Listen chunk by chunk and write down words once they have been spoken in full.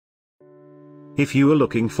If you are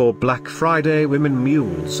looking for Black Friday women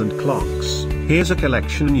mules and clogs, here's a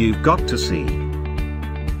collection you've got to see.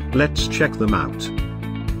 Let's check them out.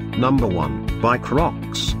 Number 1, by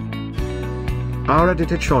Crocs. Our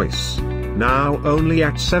editor choice, now only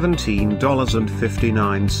at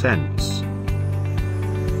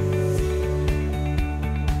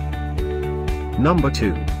 $17.59. Number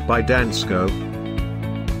 2, by Dansko.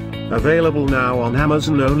 Available now on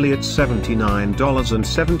Amazon only at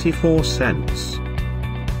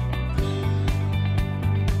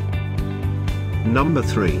 $79.74. Number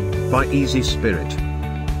 3, by Easy Spirit.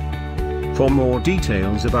 For more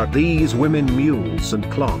details about these women mules and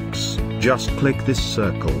clogs, just click this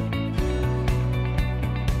circle.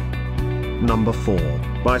 Number 4,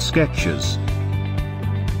 by Skechers.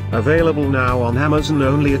 Available now on Amazon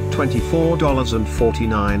only at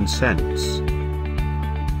 $24.49.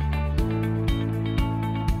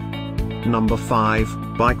 Number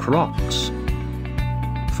 5, by Crocs.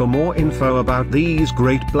 For more info about these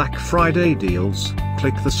great Black Friday deals,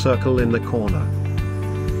 click the circle in the corner.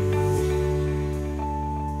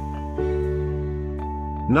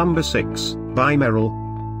 Number 6, by Merrell.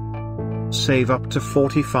 Save up to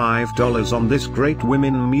 $45 on this great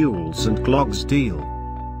women mules and clogs deal.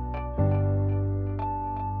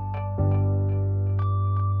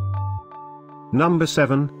 Number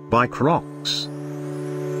 7, by Crocs.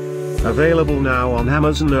 Available now on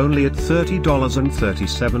Amazon only at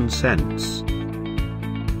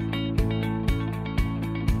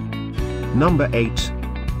 $30.37. Number 8.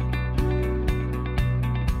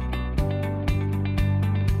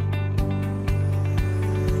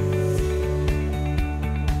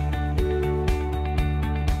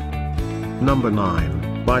 Number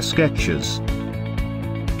 9, by Skechers.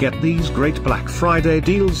 Get these great Black Friday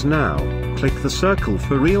deals now, click the circle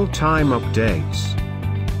for real-time updates.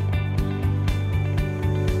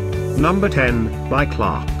 Number 10, by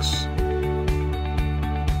Crocs.